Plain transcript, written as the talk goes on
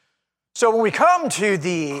So when we come to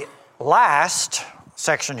the last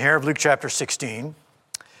section here of Luke chapter 16,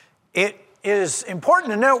 it is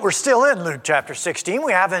important to note we're still in Luke chapter 16.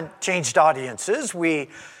 We haven't changed audiences. We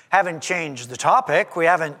haven't changed the topic. We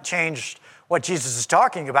haven't changed what Jesus is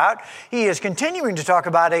talking about. He is continuing to talk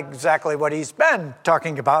about exactly what he's been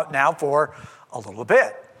talking about now for a little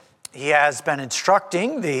bit. He has been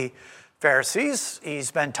instructing the Pharisees.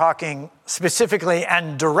 He's been talking specifically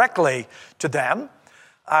and directly to them.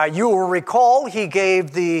 You will recall he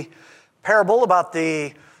gave the parable about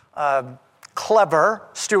the clever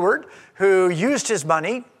steward who used his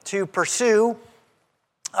money to pursue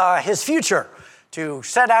his future, to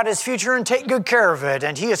set out his future and take good care of it.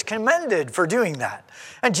 And he is commended for doing that.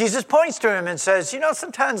 And Jesus points to him and says,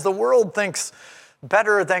 sometimes the world thinks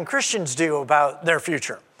better than Christians do about their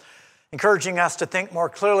future, encouraging us to think more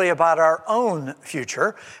clearly about our own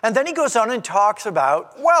future. And then he goes on and talks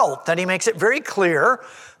about wealth. And he makes it very clear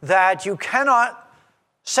that you cannot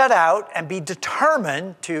set out and be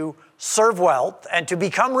determined to serve wealth and to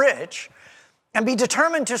become rich and be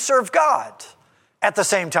determined to serve God at the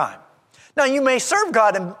same time. Now, you may serve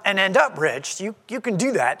God and end up rich. You can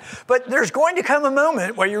do that. But there's going to come a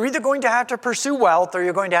moment where you're either going to have to pursue wealth or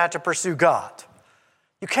you're going to have to pursue God.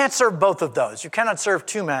 You can't serve both of those. You cannot serve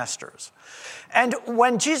two masters. And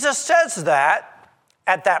when Jesus says that,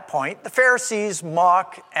 at that point, the Pharisees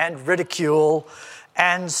mock and ridicule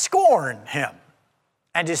and scorn him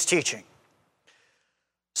and his teaching.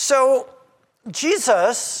 So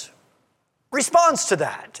Jesus responds to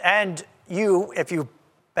that. And you, if you've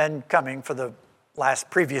been coming for the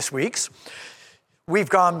previous weeks, we've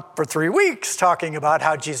gone for 3 weeks talking about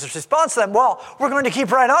how Jesus responds to them. Well, we're going to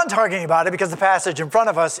keep right on talking about it because the passage in front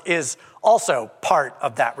of us is also part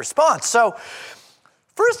of that response. So,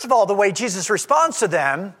 first of all, the way Jesus responds to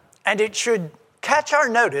them, and it should catch our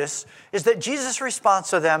notice, is that Jesus responds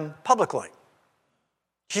to them publicly.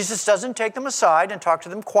 Jesus doesn't take them aside and talk to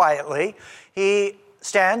them quietly. He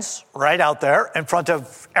stands right out there in front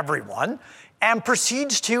of everyone and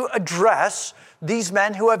proceeds to address these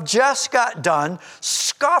men who have just got done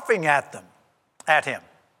scoffing at him.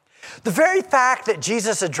 The very fact that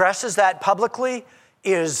Jesus addresses that publicly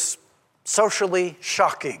is socially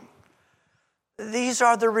shocking. These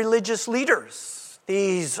are the religious leaders.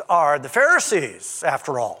 These are the Pharisees,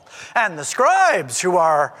 after all, and the scribes who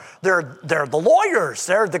are, they're the lawyers.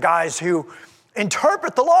 They're the guys who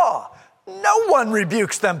interpret the law. No one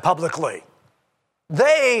rebukes them publicly.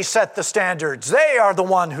 They set the standards. They are the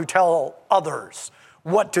one who tell others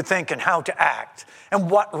what to think and how to act and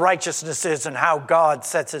what righteousness is and how God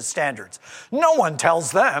sets his standards. No one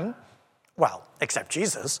tells them, well, except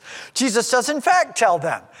Jesus. Jesus does in fact tell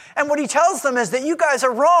them. And what he tells them is that you guys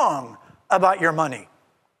are wrong about your money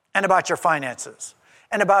and about your finances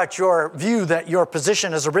and about your view that your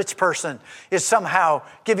position as a rich person is somehow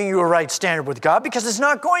giving you a right standard with God, because it's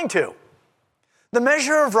not going to. The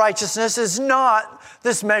measure of righteousness is not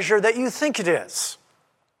this measure that you think it is.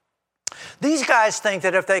 These guys think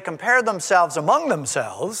that if they compare themselves among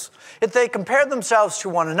themselves, if they compare themselves to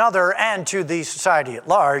one another and to the society at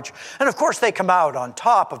large, and of course they come out on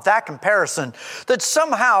top of that comparison, that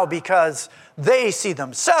somehow because they see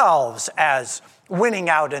themselves as winning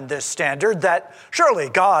out in this standard, that surely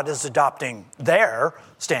God is adopting their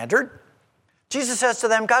standard. Jesus says to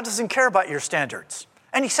them, God doesn't care about your standards.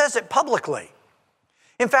 And he says it publicly.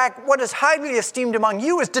 In fact, what is highly esteemed among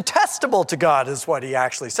you is detestable to God, is what he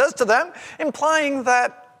actually says to them, implying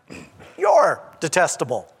that you're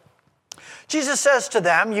detestable. Jesus says to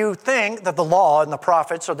them, you think that the law and the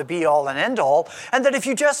prophets are the be-all and end-all, and that if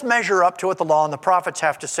you just measure up to what the law and the prophets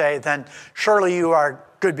have to say, then surely you are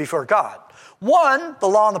good before God. One, the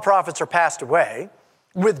law and the prophets are passed away,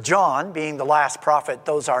 with John being the last prophet.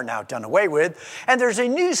 Those are now done away with. And there's a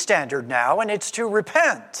new standard now, and it's to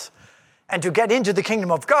repent and to get into the kingdom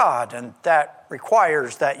of God, and that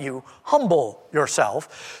requires that you humble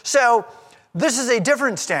yourself. So this is a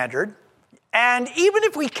different standard, and even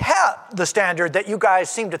if we kept the standard that you guys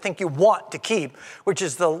seem to think you want to keep, which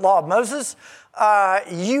is the law of Moses,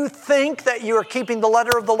 you think that you are keeping the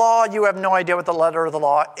letter of the law. You have no idea what the letter of the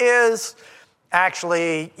law is.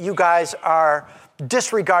 Actually, you guys are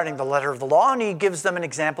disregarding the letter of the law, and he gives them an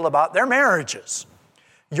example about their marriages.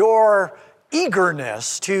 Your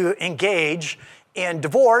eagerness to engage in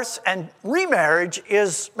divorce and remarriage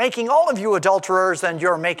is making all of you adulterers, and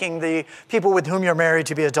you're making the people with whom you're married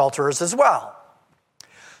to be adulterers as well.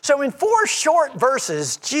 So in 4 short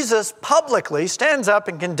verses, Jesus publicly stands up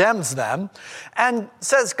and condemns them and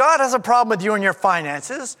says, God has a problem with you and your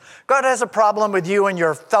finances. God has a problem with you and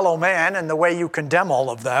your fellow man and the way you condemn all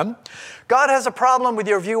of them. God has a problem with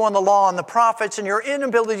your view on the law and the prophets and your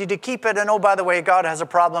inability to keep it. And oh, by the way, God has a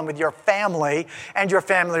problem with your family and your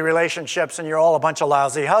family relationships, and you're all a bunch of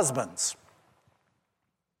lousy husbands.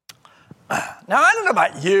 Now, I don't know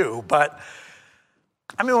about you, but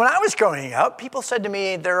I mean, when I was growing up, people said to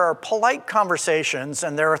me, there are polite conversations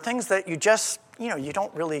and there are things that you just, you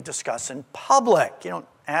don't really discuss in public. You don't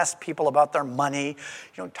ask people about their money.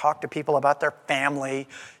 You don't talk to people about their family.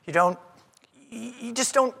 You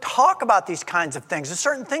just don't talk about these kinds of things. There's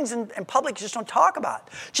certain things in public you just don't talk about.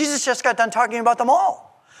 Jesus just got done talking about them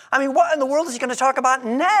all. I mean, what in the world is he going to talk about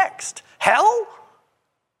next? Hell?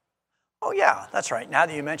 Oh yeah, that's right. Now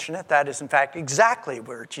that you mention it, that is in fact exactly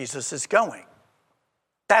where Jesus is going.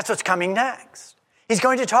 That's what's coming next. He's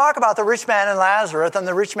going to talk about the rich man and Lazarus and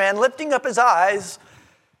the rich man lifting up his eyes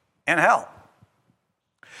in hell.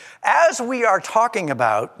 As we are talking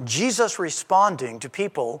about Jesus responding to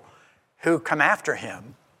people who come after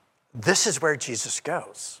him, this is where Jesus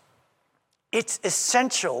goes. It's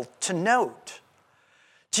essential to note.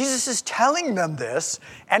 Jesus is telling them this,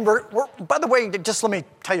 and we're by the way, just let me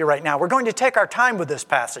tell you right now, we're going to take our time with this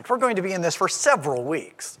passage. We're going to be in this for several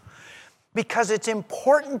weeks. Because it's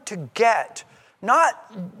important to get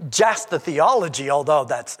not just the theology, although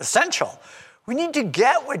that's essential. We need to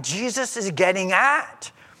get what Jesus is getting at.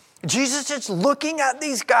 Jesus is looking at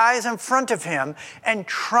these guys in front of him and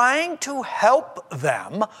trying to help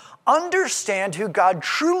them understand who God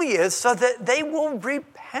truly is so that they will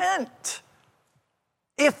repent.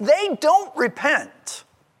 If they don't repent,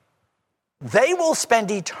 they will spend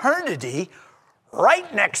eternity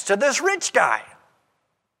right next to this rich guy.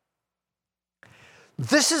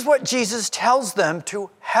 This is what Jesus tells them to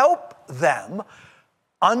help them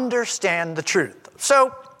understand the truth.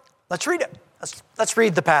 So let's read it. Let's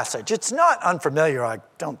read the passage. It's not unfamiliar, I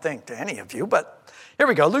don't think, to any of you, but here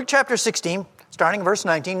we go. Luke chapter 16, starting verse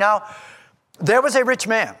 19. Now, there was a rich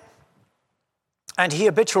man, and he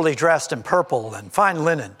habitually dressed in purple and fine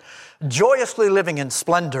linen, joyously living in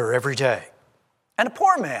splendor every day. And a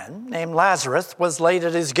poor man named Lazarus was laid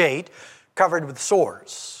at his gate, covered with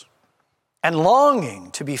sores, and longing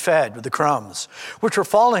to be fed with the crumbs which were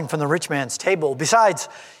falling from the rich man's table. Besides,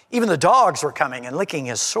 even the dogs were coming and licking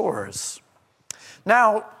his sores.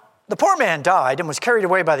 Now, the poor man died and was carried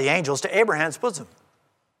away by the angels to Abraham's bosom.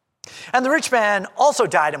 And the rich man also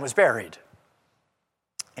died and was buried.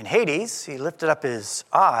 In Hades, he lifted up his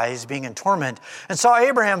eyes, being in torment, and saw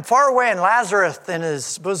Abraham far away and Lazarus in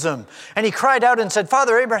his bosom. And he cried out and said,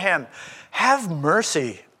 Father Abraham, have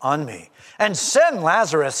mercy on me, and send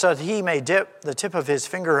Lazarus so that he may dip the tip of his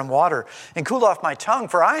finger in water and cool off my tongue,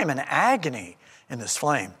 for I am in agony in this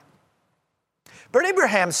flame. But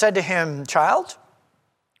Abraham said to him, Child,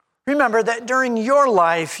 remember that during your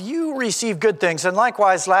life you received good things, and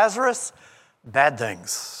likewise Lazarus, bad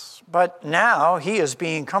things. But now he is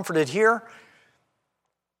being comforted here,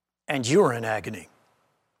 and you are in agony.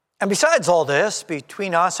 And besides all this,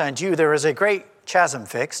 between us and you there is a great chasm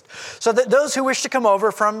fixed, so that those who wish to come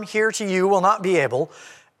over from here to you will not be able,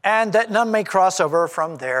 and that none may cross over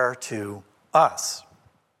from there to us.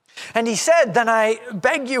 And he said, Then I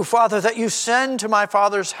beg you, Father, that you send to my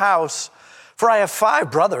father's house, for I have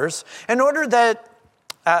 5 brothers, in order that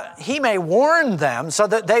he may warn them, so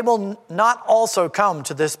that they will not also come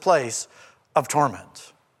to this place of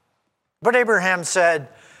torment. But Abraham said,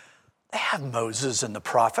 They have Moses and the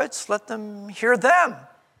prophets, let them hear them.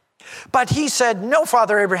 But he said, No,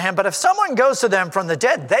 Father Abraham, but if someone goes to them from the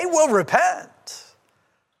dead, they will repent.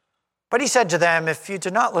 But he said to them, If you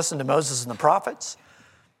do not listen to Moses and the prophets,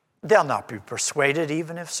 they'll not be persuaded,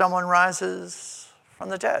 even if someone rises from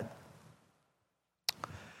the dead.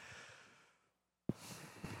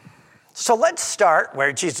 So let's start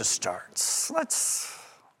where Jesus starts. Let's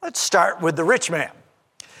start with the rich man.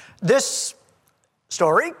 This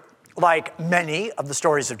story, like many of the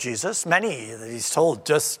stories of Jesus, many that he's told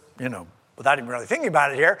just, without even really thinking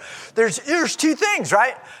about it here, there's 2 things,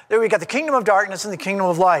 right? There we got the kingdom of darkness and the kingdom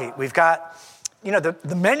of light. We've got,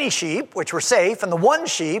 the many sheep, which were safe, and the one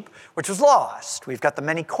sheep, which was lost. We've got the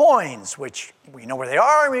many coins, which we know where they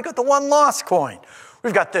are, and we've got the one lost coin.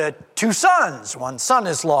 We've got the 2 sons. One son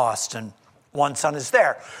is lost, and one son is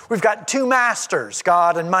there. We've got 2 masters,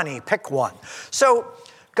 God and money. Pick one. So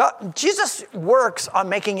Jesus works on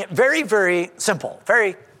making it very, very simple,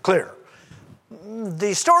 very clear.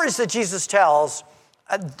 The stories that Jesus tells,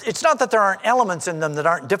 it's not that there aren't elements in them that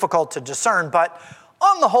aren't difficult to discern, but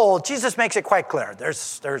on the whole, Jesus makes it quite clear.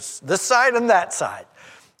 There's this side and that side.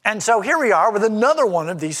 And so here we are with another one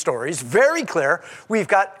of these stories, very clear. We've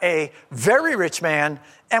got a very rich man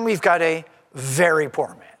and we've got a very poor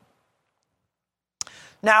man.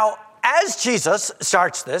 Now, as Jesus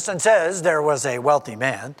starts this and says there was a wealthy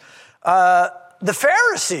man, the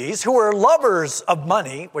Pharisees, who were lovers of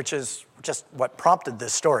money, which is just what prompted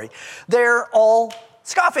this story, they're all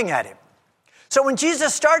scoffing at him. So when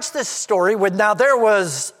Jesus starts this story with, now there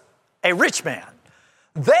was a rich man,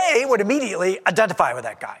 they would immediately identify with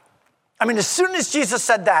that guy. I mean, as soon as Jesus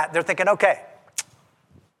said that, they're thinking, okay,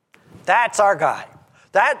 that's our guy.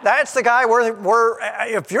 That's the guy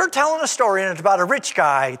if you're telling a story and it's about a rich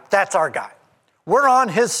guy, that's our guy. We're on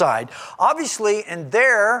his side. Obviously, in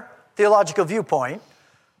their theological viewpoint,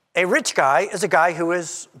 a rich guy is a guy who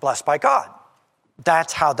is blessed by God.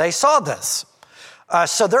 That's how they saw this.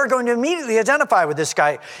 So they're going to immediately identify with this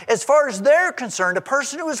guy. As far as they're concerned, a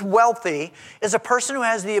person who is wealthy is a person who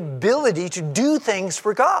has the ability to do things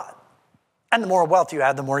for God. And the more wealth you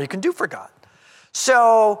have, the more you can do for God.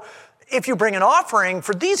 So if you bring an offering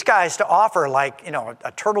for these guys to offer, like,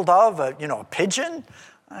 a turtle dove, a pigeon,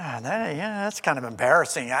 that's kind of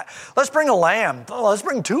embarrassing. Let's bring a lamb. Let's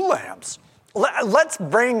bring 2 lambs. Let's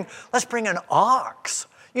bring an ox.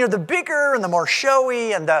 The bigger and the more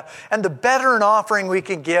showy and the better an offering we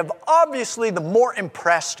can give, obviously the more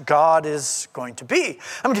impressed God is going to be.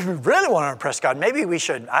 I mean, if we really want to impress God, maybe we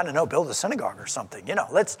should, build a synagogue or something.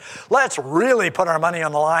 Let's really put our money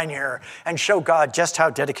on the line here and show God just how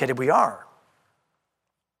dedicated we are.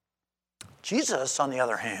 Jesus, on the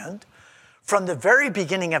other hand, from the very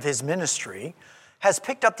beginning of his ministry, has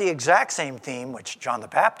picked up the exact same theme which John the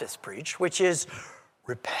Baptist preached, which is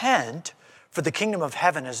repent, for the kingdom of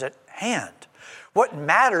heaven is at hand. What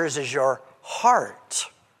matters is your heart,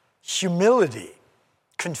 humility,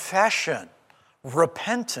 confession,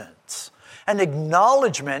 repentance, and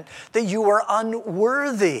acknowledgement that you are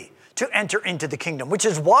unworthy to enter into the kingdom, which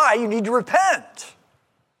is why you need to repent.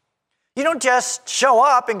 You don't just show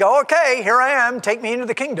up and go, okay, here I am, take me into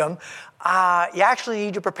the kingdom. You actually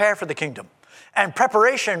need to prepare for the kingdom. And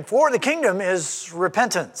preparation for the kingdom is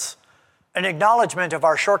repentance, an acknowledgement of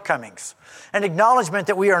our shortcomings, an acknowledgement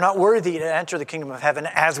that we are not worthy to enter the kingdom of heaven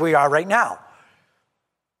as we are right now.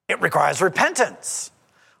 It requires repentance.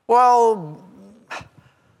 Well,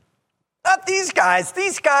 not these guys.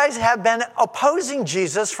 These guys have been opposing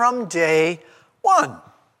Jesus from day one.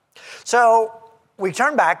 So we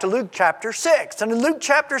turn back to Luke chapter 6. And in Luke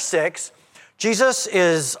chapter 6, Jesus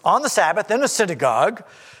is on the Sabbath in a synagogue,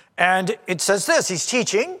 and it says this, he's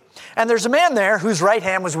teaching, and there's a man there whose right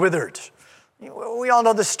hand was withered. We all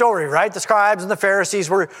know the story, right? The scribes and the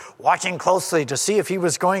Pharisees were watching closely to see if he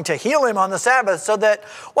was going to heal him on the Sabbath.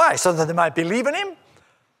 Why? So that they might believe in him?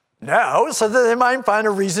 No, so that they might find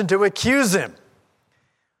a reason to accuse him.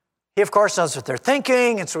 He, of course, knows what they're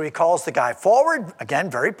thinking, and so he calls the guy forward,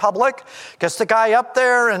 again, very public, gets the guy up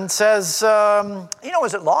there and says,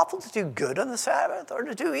 is it lawful to do good on the Sabbath or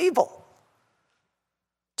to do evil?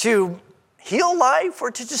 To heal life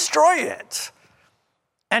or to destroy it?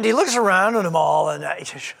 And he looks around at them all, and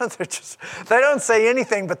they don't say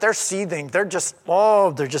anything, but they're seething. They're just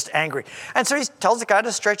angry. And so he tells the guy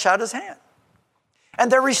to stretch out his hand. And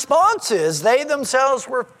their response is they themselves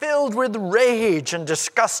were filled with rage and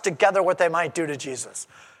discussed together what they might do to Jesus.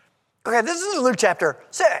 Okay, this is Luke chapter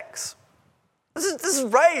 6. This is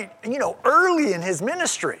right, early in his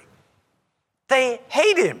ministry. They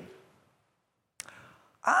hate him.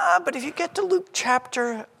 But if you get to Luke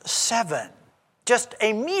chapter 7, just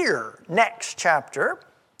a mere next chapter,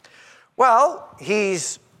 well,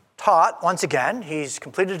 he's taught once again. He's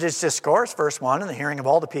completed his discourse, verse 1, in the hearing of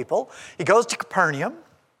all the people. He goes to Capernaum,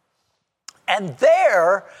 and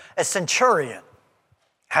there a centurion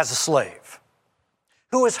has a slave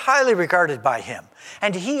who is highly regarded by him.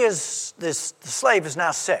 And the slave is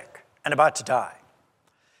now sick and about to die.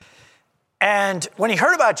 And when he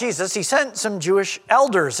heard about Jesus, he sent some Jewish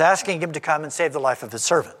elders asking him to come and save the life of his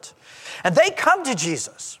servant. And they come to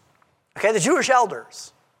Jesus, okay, the Jewish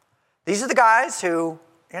elders. These are the guys who,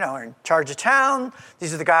 are in charge of town.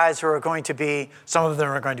 These are the guys who are going to be, some of them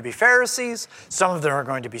are going to be Pharisees. Some of them are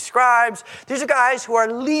going to be scribes. These are guys who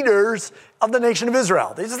are leaders of the nation of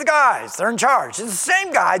Israel. These are the guys, they're in charge. It's the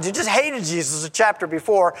same guys who just hated Jesus a chapter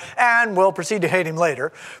before and will proceed to hate him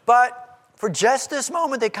later. But for just this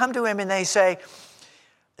moment, they come to him and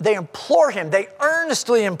they implore him, they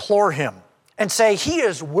earnestly implore him and say, he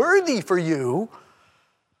is worthy for you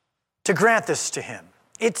to grant this to him.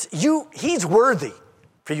 He's worthy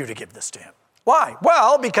for you to give this to him. Why?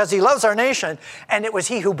 Well, because he loves our nation, and it was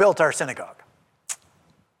he who built our synagogue.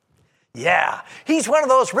 Yeah, he's one of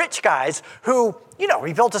those rich guys who,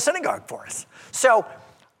 he built a synagogue for us. So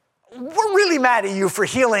we're really mad at you for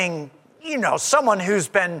healing, someone who's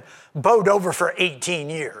been bowed over for 18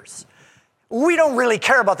 years. We don't really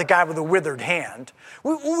care about the guy with the withered hand.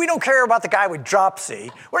 We don't care about the guy with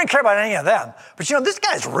dropsy. We don't care about any of them. But this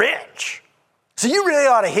guy's rich. So you really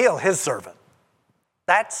ought to heal his servant.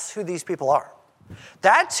 That's who these people are.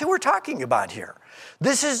 That's who we're talking about here.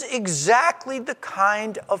 This is exactly the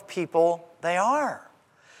kind of people they are.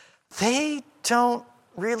 They don't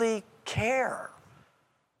really care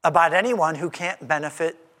about anyone who can't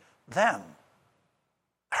benefit them.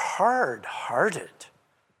 Hard-hearted.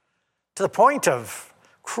 To the point of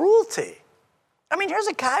cruelty. Here's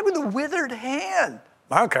a guy with a withered hand.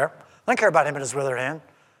 I don't care. I don't care about him and his withered hand.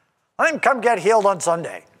 Let him come get healed on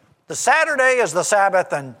Sunday. The Saturday is the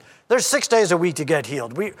Sabbath, and there's 6 days a week to get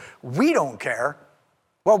healed. We don't care.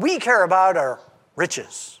 What we care about are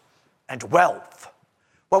riches and wealth.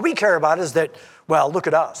 What we care about is that, look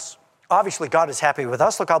at us. Obviously, God is happy with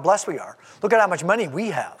us. Look how blessed we are. Look at how much money we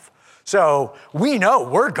have. So we know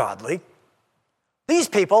we're godly. These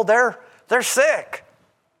people, they're sick.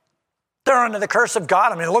 They're under the curse of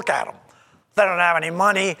God. Look at them. They don't have any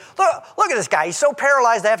money. Look at this guy. He's so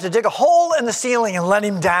paralyzed they have to dig a hole in the ceiling and let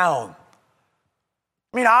him down.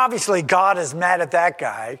 Obviously, God is mad at that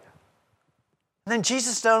guy. And then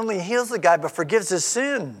Jesus not only heals the guy, but forgives his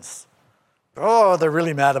sins. Oh, they're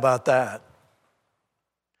really mad about that.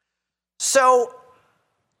 So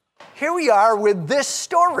here we are with this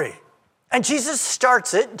story. And Jesus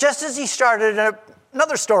starts it just as he started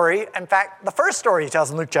another story. In fact, the first story he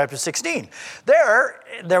tells in Luke chapter 16.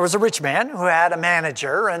 There was a rich man who had a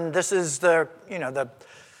manager, and this is the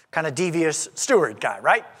kind of devious steward guy,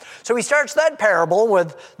 right? So he starts that parable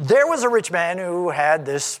with, there was a rich man who had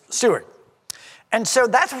this steward. And so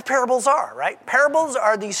that's what parables are, right? Parables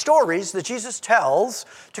are these stories that Jesus tells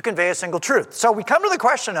to convey a single truth. So we come to the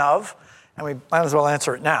question of, and we might as well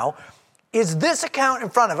answer it now, is this account in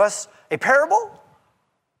front of us a parable,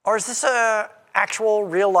 or is this an actual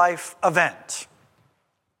real-life event?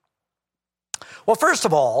 Well, first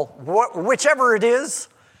of all, whichever it is,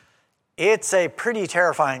 it's a pretty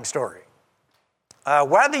terrifying story.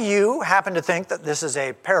 Whether you happen to think that this is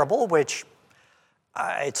a parable, which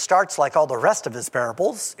it starts like all the rest of his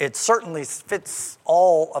parables, it certainly fits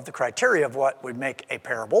all of the criteria of what would make a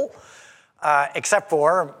parable, except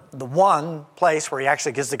for the one place where he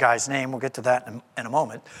actually gives the guy's name. We'll get to that in a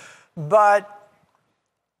moment. But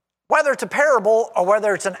whether it's a parable or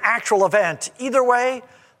whether it's an actual event, either way,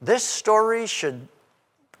 this story should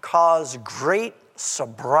cause great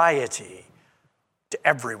sobriety to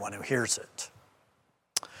everyone who hears it.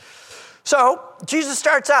 So Jesus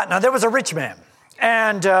starts out. Now, there was a rich man,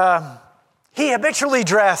 and he habitually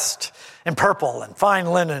dressed in purple and fine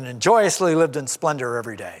linen and joyously lived in splendor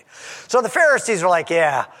every day. So the Pharisees are like,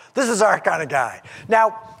 yeah, this is our kind of guy.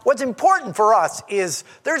 Now, what's important for us is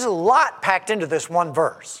there's a lot packed into this one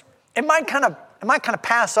verse. It might kind of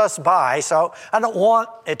pass us by, so I don't want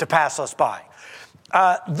it to pass us by.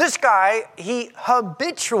 This guy, he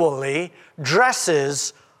habitually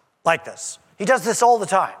dresses like this. He does this all the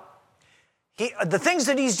time. The things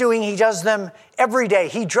that he's doing, he does them every day.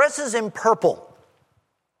 He dresses in purple.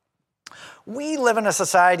 We live in a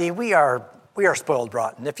society, we are spoiled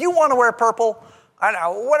rotten. If you want to wear purple, I don't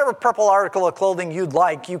know, whatever purple article of clothing you'd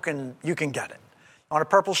like, you can get it. You want a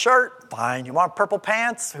purple shirt? Fine. You want purple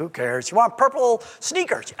pants? Who cares? You want purple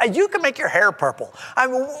sneakers? You can make your hair purple.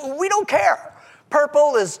 We don't care.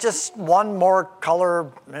 Purple is just one more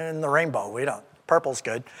color in the rainbow. Purple's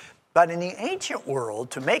good. But in the ancient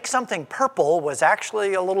world, to make something purple was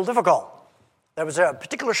actually a little difficult. There was a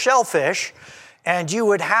particular shellfish, and you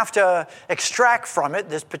would have to extract from it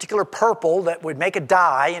this particular purple that would make a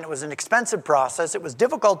dye, and it was an expensive process. It was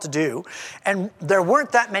difficult to do, and there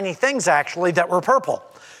weren't that many things, actually, that were purple.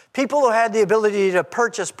 People who had the ability to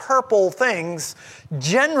purchase purple things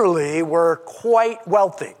generally were quite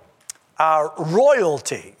wealthy.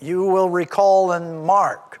 Royalty, you will recall in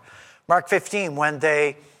Mark 15, when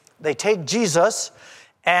they take Jesus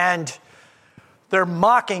and they're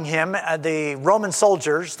mocking him, the Roman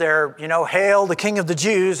soldiers. They're, hail the King of the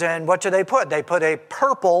Jews. And what do? They put a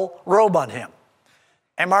purple robe on him,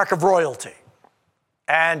 a mark of royalty.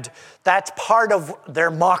 And that's part of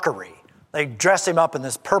their mockery. They dress him up in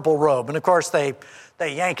this purple robe. And of course, they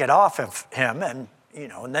yank it off of him and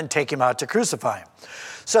then take him out to crucify him.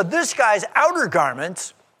 So this guy's outer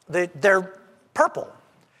garments, they're purple.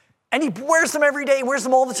 And he wears them every day. He wears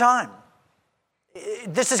them all the time.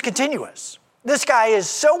 This is continuous. This guy is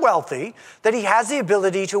so wealthy that he has the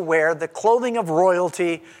ability to wear the clothing of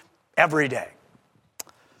royalty every day.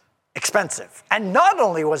 Expensive. And not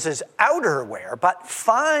only was his outer wear, but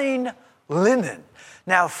fine linen.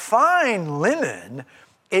 Now, fine linen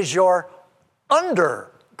is your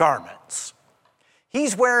undergarments.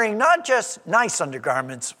 He's wearing not just nice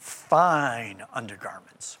undergarments, fine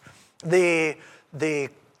undergarments. The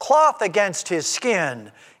cloth against his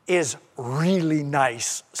skin is really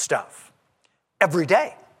nice stuff. Every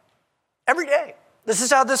day. Every day. This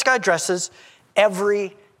is how this guy dresses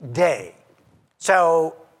every day.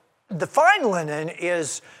 So the fine linen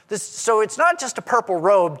is this, so it's not just a purple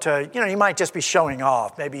robe to, you might just be showing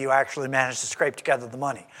off. Maybe you actually managed to scrape together the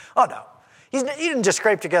money. Oh, no. He didn't just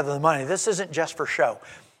scrape together the money. This isn't just for show.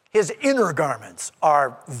 His inner garments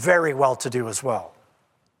are very well-to-do as well.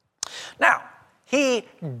 Now, he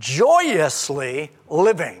joyously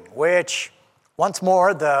living, which, once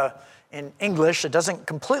more, in English, it doesn't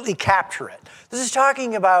completely capture it. This is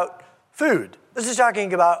talking about food. This is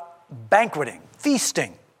talking about banqueting,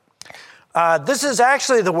 feasting. This is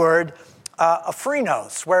actually the word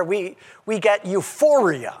aphrinos, where we get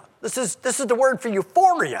euphoria. This is the word for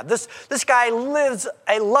euphoria. This guy lives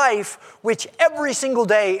a life which every single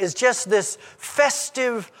day is just this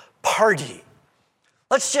festive party.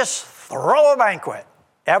 Let's just throw a banquet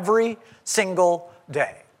every single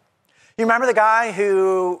day. You remember the guy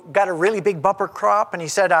who got a really big bumper crop and he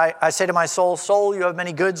said, I say to my soul, soul, you have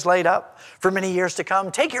many goods laid up for many years to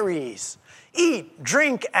come. Take your ease, eat,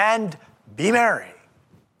 drink, and be merry.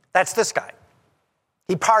 That's this guy.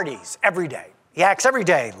 He parties every day. He acts every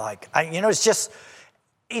day like, it's just,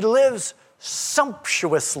 he lives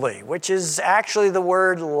sumptuously, which is actually the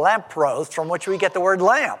word lampros, from which we get the word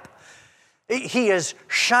lamp. He is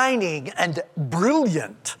shining and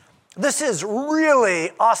brilliant. This is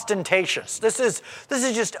really ostentatious. This is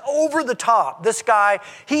just over the top. This guy,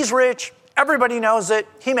 he's rich. Everybody knows it.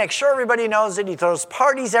 He makes sure everybody knows it. He throws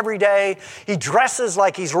parties every day. He dresses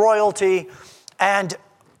like he's royalty. And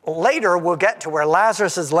later, we'll get to where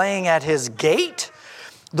Lazarus is laying at his gate.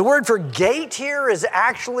 The word for gate here is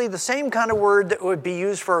actually the same kind of word that would be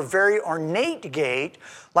used for a very ornate gate,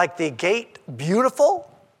 like the gate beautiful.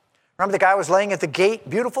 Remember the guy was laying at the gate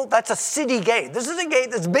beautiful? That's a city gate. This is a gate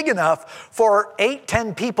that's big enough for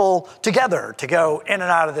 8-10 people together to go in and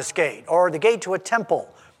out of this gate, or the gate to a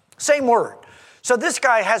temple. Same word. So this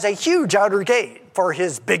guy has a huge outer gate for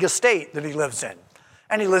his big estate that he lives in.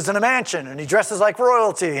 And he lives in a mansion, and he dresses like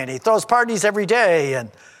royalty, and he throws parties every day. And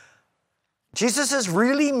Jesus is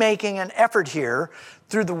really making an effort here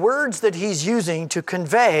through the words that he's using to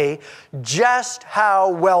convey just how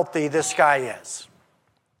wealthy this guy is.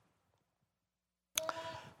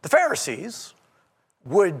 The Pharisees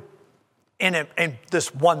would, in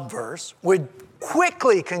this one verse, would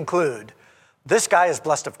quickly conclude, this guy is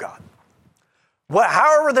blessed of God.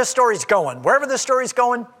 However this story's going, wherever this story's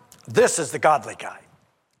going, this is the godly guy.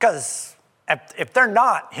 Because if they're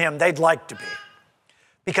not him, they'd like to be.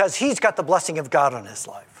 Because he's got the blessing of God on his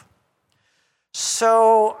life.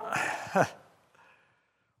 So,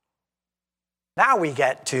 now we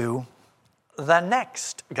get to the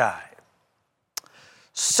next guy.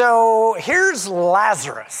 So here's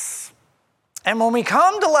Lazarus. And when we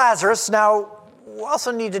come to Lazarus, now we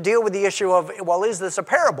also need to deal with the issue of, well, is this a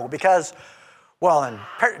parable? Because, well, in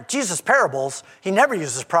Jesus' parables, he never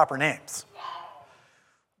uses proper names.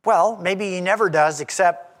 Well, maybe he never does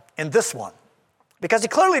except in this one. Because he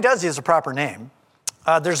clearly does use a proper name.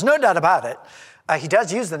 There's no doubt about it. He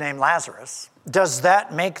does use the name Lazarus. Does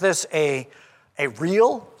that make this a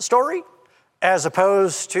real story as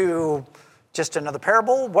opposed to just another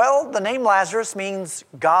parable? Well, the name Lazarus means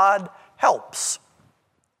God helps.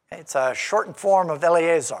 It's a shortened form of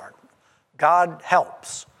Eleazar. God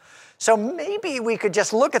helps. So maybe we could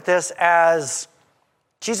just look at this as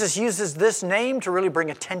Jesus uses this name to really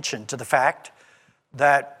bring attention to the fact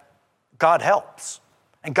that God helps.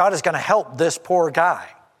 And God is going to help this poor guy.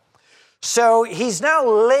 So he's now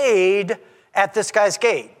laid at this guy's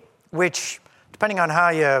gate, which, depending on how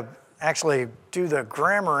you actually do the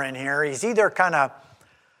grammar in here, he either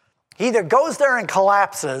goes there and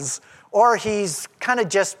collapses, or he's kind of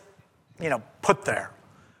just, put there.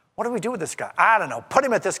 What do we do with this guy? I don't know. Put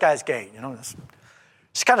him at this guy's gate.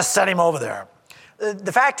 Just kind of set him over there.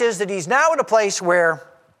 The fact is that he's now at a place where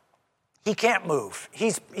he can't move.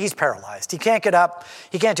 He's paralyzed. He can't get up.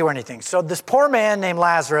 He can't do anything. So this poor man named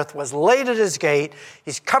Lazarus was laid at his gate.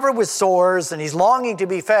 He's covered with sores, and he's longing to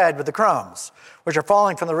be fed with the crumbs, which are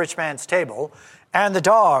falling from the rich man's table, and the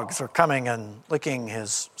dogs are coming and licking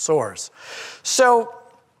his sores. So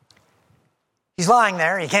he's lying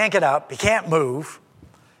there. He can't get up. He can't move.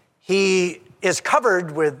 He is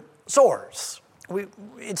covered with sores.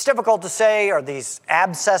 It's difficult to say, are these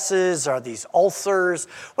abscesses, are these ulcers?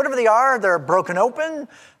 Whatever they are, they're broken open.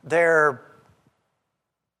 They're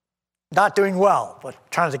not doing well, but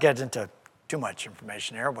trying to get into too much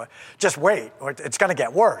information here, but just wait, or it's going to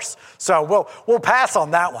get worse. So we'll pass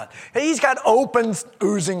on that one. He's got open,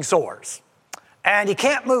 oozing sores, and he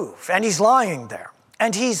can't move, and he's lying there,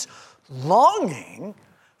 and he's longing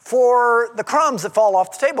for the crumbs that fall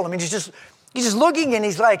off the table. I mean, he's just looking, and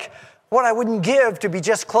he's like, what I wouldn't give to be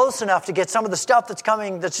just close enough to get some of the stuff that's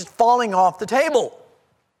just falling off the table.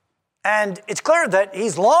 And it's clear that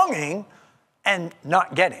he's longing and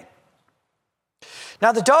not getting.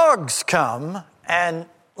 Now the dogs come and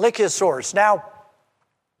lick his sores. Now,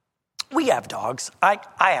 we have dogs. I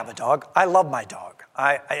have a dog. I love my dog.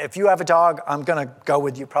 If you have a dog, I'm going to go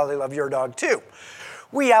with you. Probably love your dog too.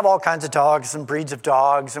 We have all kinds of dogs and breeds of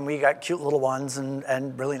dogs, and we got cute little ones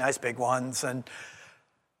and really nice big ones. And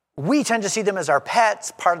we tend to see them as our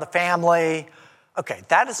pets, part of the family. Okay,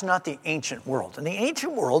 that is not the ancient world. In the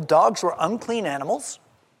ancient world, dogs were unclean animals.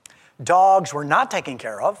 Dogs were not taken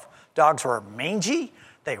care of. Dogs were mangy,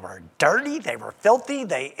 they were dirty, they were filthy,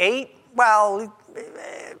 they ate. Well,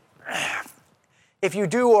 if you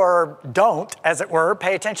do or don't, as it were,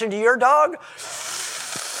 pay attention to your dog,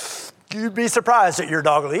 you'd be surprised that your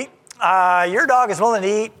dog will eat. Your dog is willing to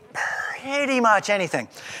eat pretty much anything.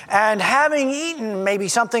 And having eaten maybe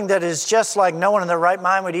something that is just like no one in their right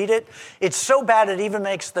mind would eat it, it's so bad it even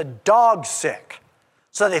makes the dog sick.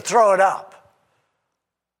 So they throw it up.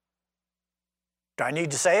 Do I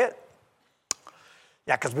need to say it?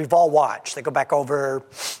 Yeah, because we've all watched. They go back over,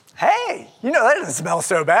 hey, that doesn't smell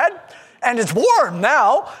so bad. And it's warm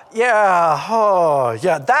now. Yeah, oh,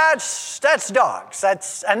 yeah, that's dogs.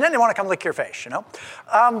 And then they want to come lick your face,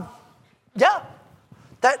 Yeah,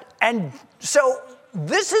 and so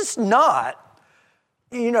this is not,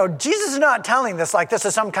 Jesus is not telling this like this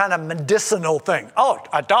is some kind of medicinal thing. Oh,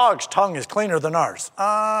 a dog's tongue is cleaner than ours.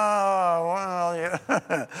 Well,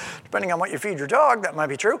 yeah. Depending on what you feed your dog, that might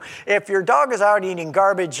be true. If your dog is out eating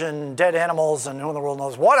garbage and dead animals and who in the world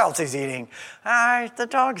knows what else he's eating, the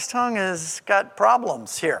dog's tongue has got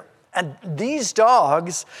problems here. And these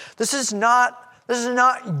dogs, this is not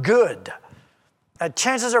good.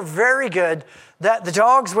 Chances are very good that the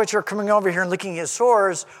dogs which are coming over here and licking his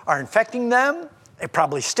sores are infecting them. It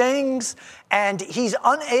probably stings, and he's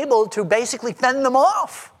unable to basically fend them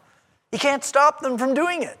off. He can't stop them from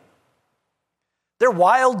doing it. They're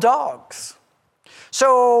wild dogs.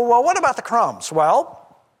 So, what about the crumbs?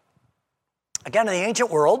 Well, again, in the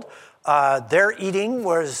ancient world, their eating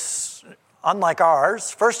was unlike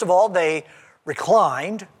ours. First of all, they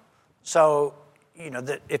reclined. So,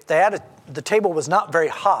 if they had the table was not very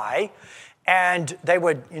high, and they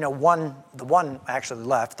would, the one actually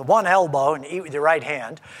left, the one elbow and eat with your right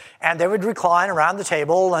hand, and they would recline around the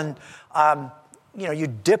table, and, you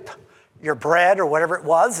dip your bread or whatever it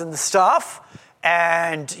was in the stuff,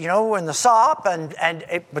 and, in the sop, and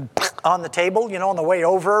it would on the table, on the way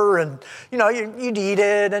over, and, you'd eat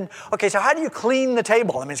it, and, okay, so how do you clean the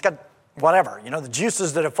table? I mean, it's got whatever, the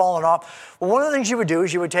juices that have fallen off. Well, one of the things you would do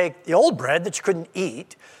is you would take the old bread that you couldn't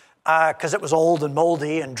eat, because it was old and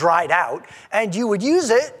moldy and dried out, and you would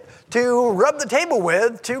use it to rub the table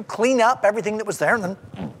with to clean up everything that was there and then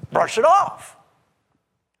brush it off.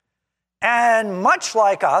 And much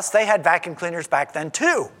like us, they had vacuum cleaners back then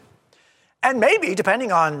too. And maybe,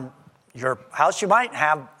 depending on your house, you might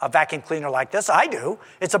have a vacuum cleaner like this. I do.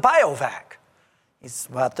 It's a BioVac. He's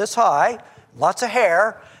about this high, lots of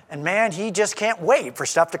hair, and man, he just can't wait for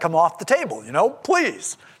stuff to come off the table,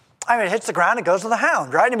 please. I mean, it hits the ground, it goes to the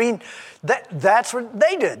hound, right? I mean, that's what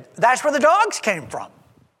they did. That's where the dogs came from.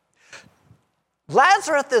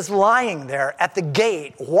 Lazarus is lying there at the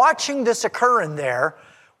gate, watching this occur in there,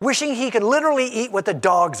 wishing he could literally eat what the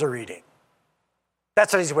dogs are eating.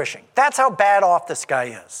 That's what he's wishing. That's how bad off this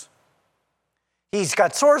guy is. He's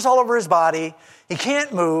got sores all over his body. He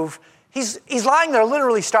can't move. He's lying there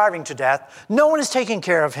literally starving to death. No one is taking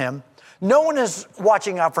care of him. No one is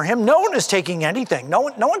watching out for him. No one is taking anything. No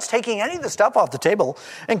one's taking any of the stuff off the table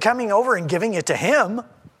and coming over and giving it to him.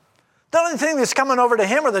 The only thing that's coming over to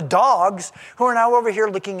him are the dogs who are now over here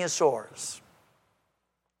licking his sores.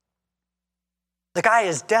 The guy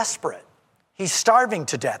is desperate. He's starving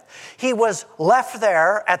to death. He was left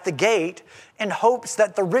there at the gate in hopes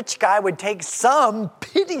that the rich guy would take some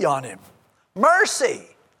pity on him. Mercy.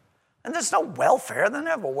 And there's no welfare. They didn't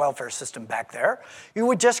have a welfare system back there. You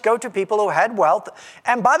would just go to people who had wealth.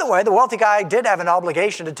 And by the way, the wealthy guy did have an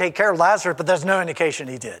obligation to take care of Lazarus, but there's no indication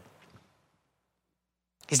he did.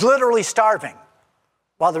 He's literally starving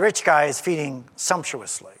while the rich guy is feeding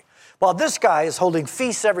sumptuously. While this guy is holding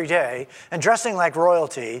feasts every day and dressing like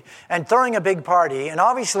royalty and throwing a big party, and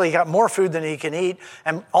obviously he got more food than he can eat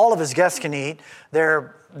and all of his guests can eat.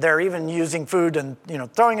 They're even using food and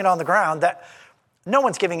throwing it on the ground. That no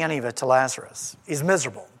one's giving any of it to Lazarus. He's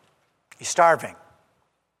miserable. He's starving.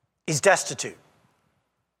 He's destitute.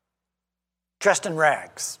 Dressed in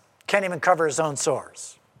rags. Can't even cover his own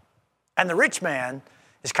sores. And the rich man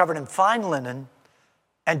is covered in fine linen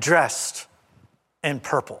and dressed in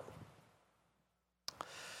purple.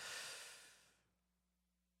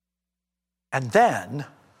 And then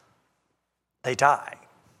they die.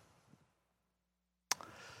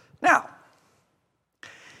 Now,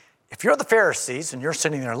 if you're the Pharisees and you're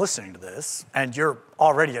sitting there listening to this and you're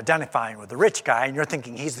already identifying with the rich guy and you're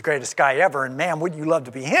thinking he's the greatest guy ever and man, wouldn't you love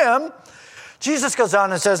to be him? Jesus goes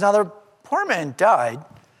on and says, now the poor man died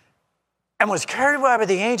and was carried away by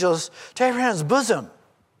the angels to Abraham's bosom.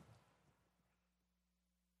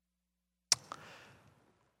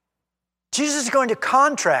 Jesus is going to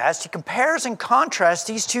contrast, he compares and contrasts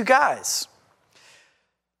these two guys.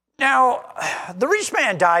 Now, the rich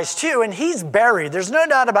man dies too, and he's buried. There's no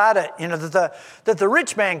doubt about it, that the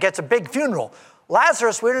rich man gets a big funeral.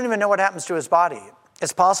 Lazarus, we don't even know what happens to his body.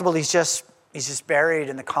 It's possible he's just buried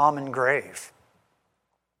in the common grave.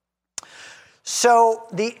 So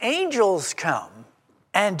the angels come,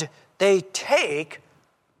 and they take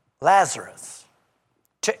Lazarus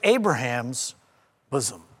to Abraham's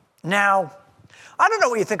bosom. Now, I don't know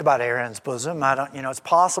what you think about Abraham's bosom. It's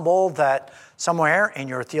possible that somewhere in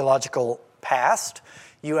your theological past,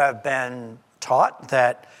 you have been taught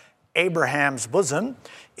that Abraham's bosom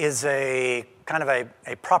is a kind of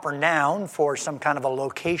a proper noun for some kind of a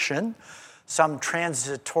location, some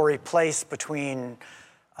transitory place between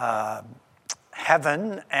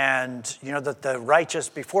heaven and, that the righteous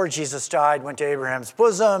before Jesus died went to Abraham's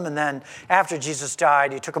bosom, and then after Jesus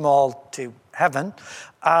died, he took them all to heaven.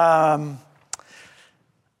 I'm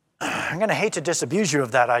going to hate to disabuse you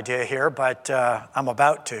of that idea here, but I'm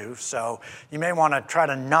about to. So you may want to try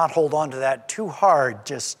to not hold on to that too hard.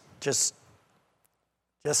 Just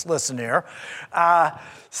listen here.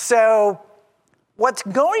 So what's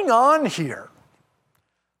going on here?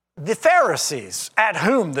 The Pharisees, at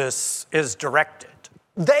whom this is directed,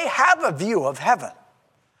 they have a view of heaven.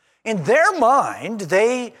 In their mind,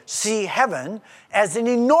 they see heaven as an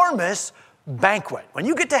enormous banquet. When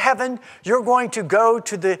you get to heaven, you're going to go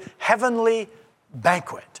to the heavenly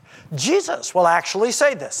banquet. Jesus will actually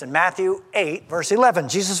say this in Matthew 8, verse 11.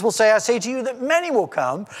 Jesus will say, I say to you that many will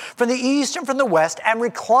come from the east and from the west and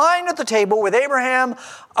recline at the table with Abraham,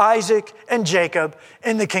 Isaac, and Jacob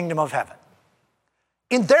in the kingdom of heaven.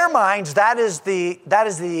 In their minds, that is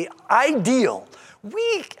the ideal.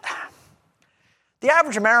 The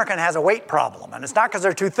average American has a weight problem, and it's not because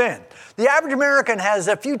they're too thin. The average American has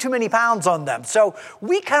a few too many pounds on them. So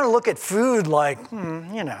we kind of look at food like,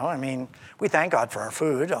 we thank God for our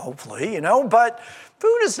food, hopefully, but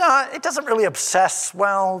food it doesn't really obsess,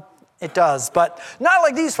 well, it does, but not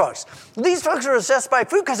like these folks. These folks are obsessed by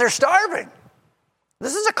food because they're starving.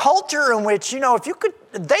 This is a culture in which, they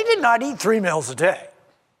did not eat 3 meals a day.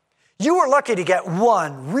 You were lucky to get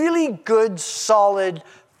one really good, solid,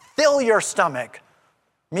 fill your stomach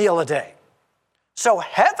meal a day. So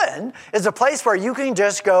heaven is a place where you can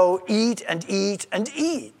just go eat and eat and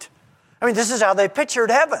eat. This is how they pictured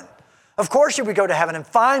heaven. Of course you would go to heaven and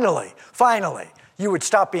finally, you would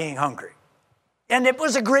stop being hungry. And it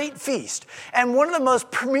was a great feast. And one of the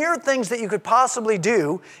most premier things that you could possibly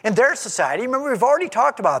do in their society, remember we've already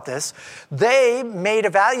talked about this, they made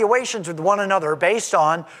evaluations with one another based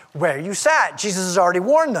on where you sat. Jesus has already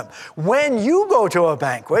warned them. When you go to a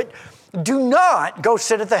banquet, do not go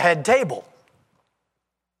sit at the head table.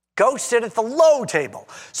 Go sit at the low table.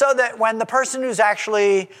 So that when the person who's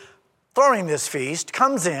actually throwing this feast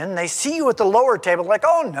comes in, they see you at the lower table, like,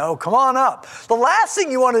 oh no, come on up. The last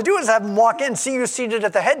thing you want to do is have them walk in, see you seated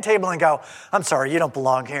at the head table and go, I'm sorry, you don't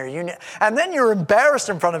belong here. And then you're embarrassed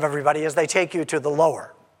in front of everybody as they take you to the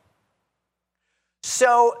lower.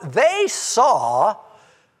 So they saw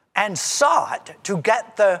and sought to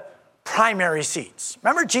get the primary seats.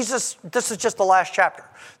 Remember Jesus, this is just the last chapter.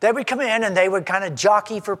 They would come in and they would kind of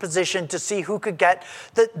jockey for position to see who could get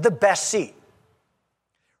the best seat.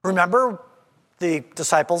 Remember the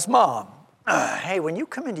disciples' mom. Hey, when you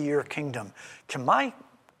come into your kingdom, can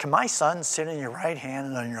my son sit in your right hand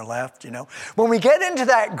and on your left? When we get into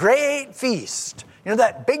that great feast,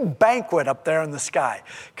 that big banquet up there in the sky,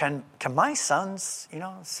 can my sons,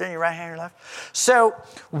 sit in your right hand or left? So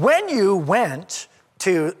when you went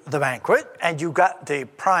to the banquet and you got the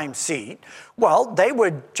prime seat, well, they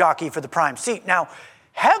would jockey for the prime seat. Now,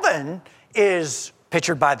 heaven is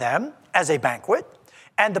pictured by them as a banquet.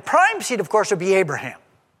 And the prime seat, of course, would be Abraham.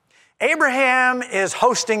 Abraham is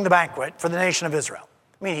hosting the banquet for the nation of Israel.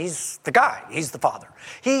 I mean, he's the guy. He's the father.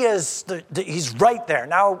 He's right there.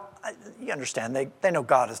 Now, you understand, they know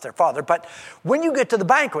God is their father. But when you get to the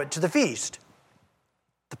banquet, to the feast,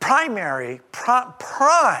 the prime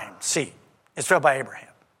seat is filled by Abraham.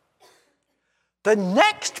 The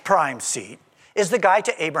next prime seat is the guy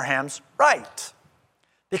to Abraham's right.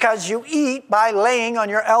 Because you eat by laying on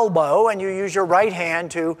your elbow and you use your right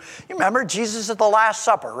hand to, you remember Jesus at the Last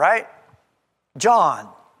Supper, right? John,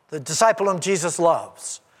 the disciple whom Jesus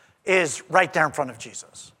loves, is right there in front of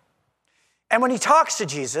Jesus. And when he talks to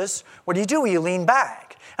Jesus, what do? You lean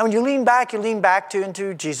back. And when you lean back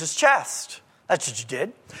into Jesus' chest. That's what you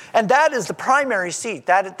did. And that is the primary seat.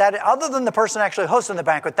 That other than the person actually hosting the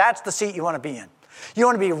banquet, that's the seat you want to be in. You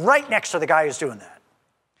want to be right next to the guy who's doing that.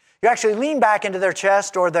 You actually lean back into their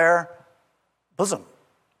chest or their bosom.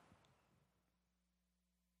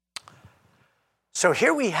 So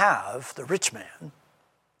here we have the rich man,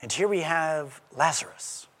 and here we have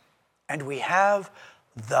Lazarus, and we have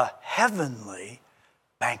the heavenly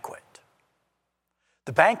banquet.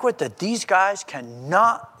 The banquet that these guys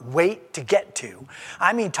cannot wait to get to.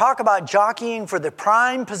 I mean, talk about jockeying for the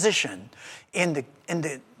prime position in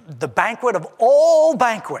the banquet of all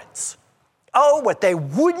banquets. Oh, what they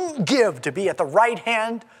wouldn't give to be at the right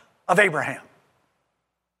hand of Abraham.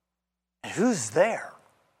 And who's there?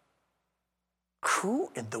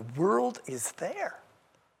 Who in the world is there?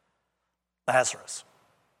 Lazarus.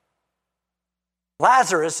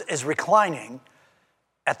 Lazarus is reclining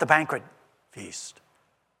at the banquet feast,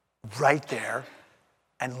 right there,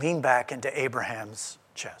 and leaned back into Abraham's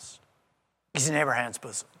chest. He's in Abraham's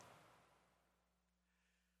bosom.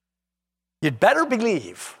 You'd better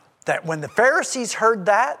believe that when the Pharisees heard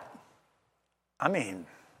that, I mean,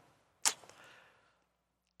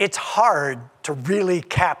 it's hard to really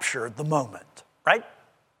capture the moment, right?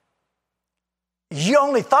 You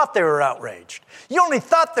only thought they were outraged. You only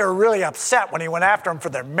thought they were really upset when he went after them for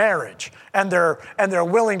their marriage and their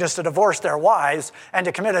willingness to divorce their wives and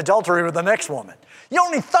to commit adultery with the next woman. You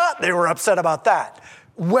only thought they were upset about that.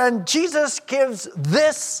 When Jesus gives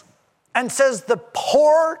this and says the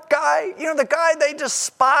poor guy, the guy they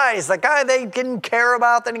despise, the guy they didn't care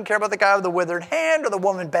about. They didn't care about the guy with the withered hand or the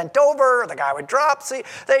woman bent over or the guy with dropsy.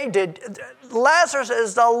 Lazarus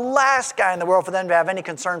is the last guy in the world for them to have any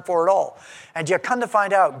concern for at all. And you come to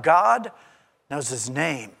find out God knows his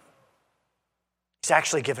name. He's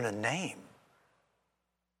actually given a name.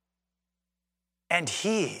 And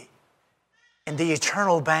he, in the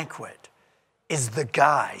eternal banquet, is the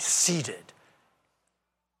guy seated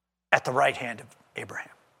at the right hand of Abraham.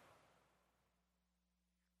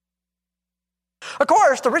 Of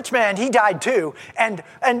course, the rich man, he died too. And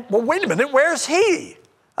well, wait a minute, where's he?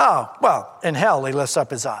 Oh, well, in hell he lifts up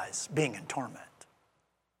his eyes, being in torment.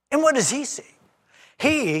 And what does he see?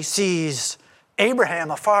 He sees Abraham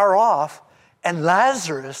afar off and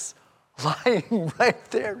Lazarus lying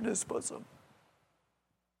right there in his bosom.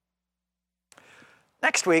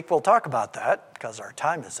 Next week, we'll talk about that because our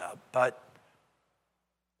time is up, but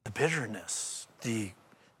the bitterness, the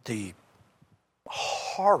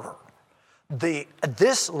horror,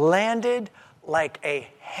 this landed like a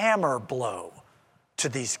hammer blow to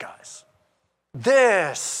these guys.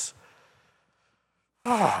 This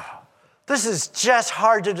is just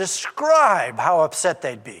hard to describe how upset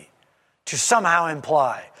they'd be to somehow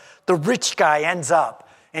imply the rich guy ends up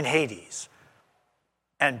in Hades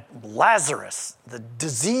and Lazarus, the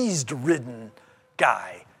disease-ridden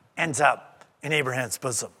guy, ends up in Abraham's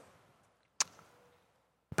bosom.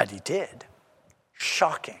 But he did.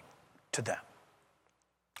 Shocking to them.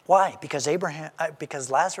 Why? Because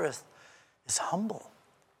Lazarus is humble.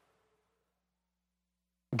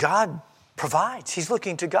 God provides. He's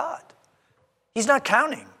looking to God. He's not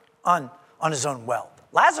counting on his own wealth.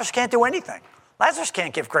 Lazarus can't do anything. Lazarus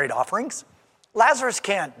can't give great offerings. Lazarus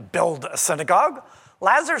can't build a synagogue.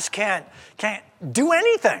 Lazarus can't do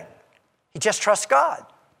anything. He just trusts God.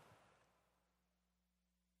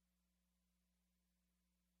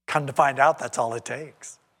 Come to find out, that's all it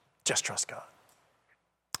takes. Just trust God.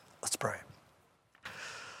 Let's pray.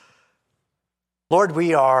 Lord,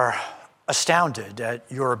 we are astounded at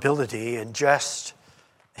your ability in just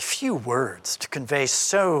a few words to convey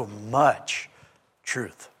so much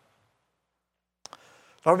truth.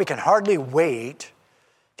 Lord, we can hardly wait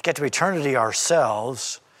to get to eternity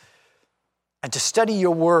ourselves and to study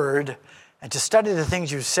your word and to study the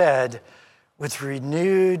things you've said with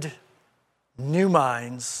renewed new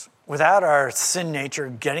minds, without our sin nature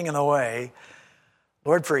getting in the way.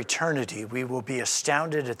 Lord, for eternity, we will be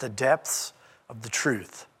astounded at the depths of the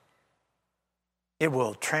truth. It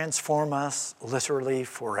will transform us literally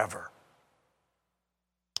forever.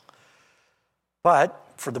 But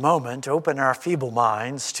for the moment, open our feeble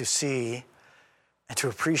minds to see and to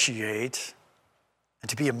appreciate and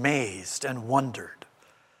to be amazed and wondered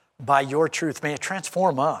by your truth. May it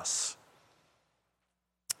transform us.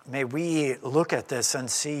 May we look at this and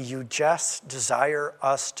see you just desire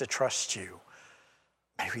us to trust you.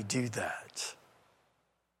 May we do that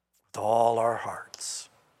with all our hearts.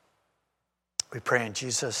 We pray in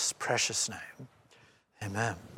Jesus' precious name. Amen.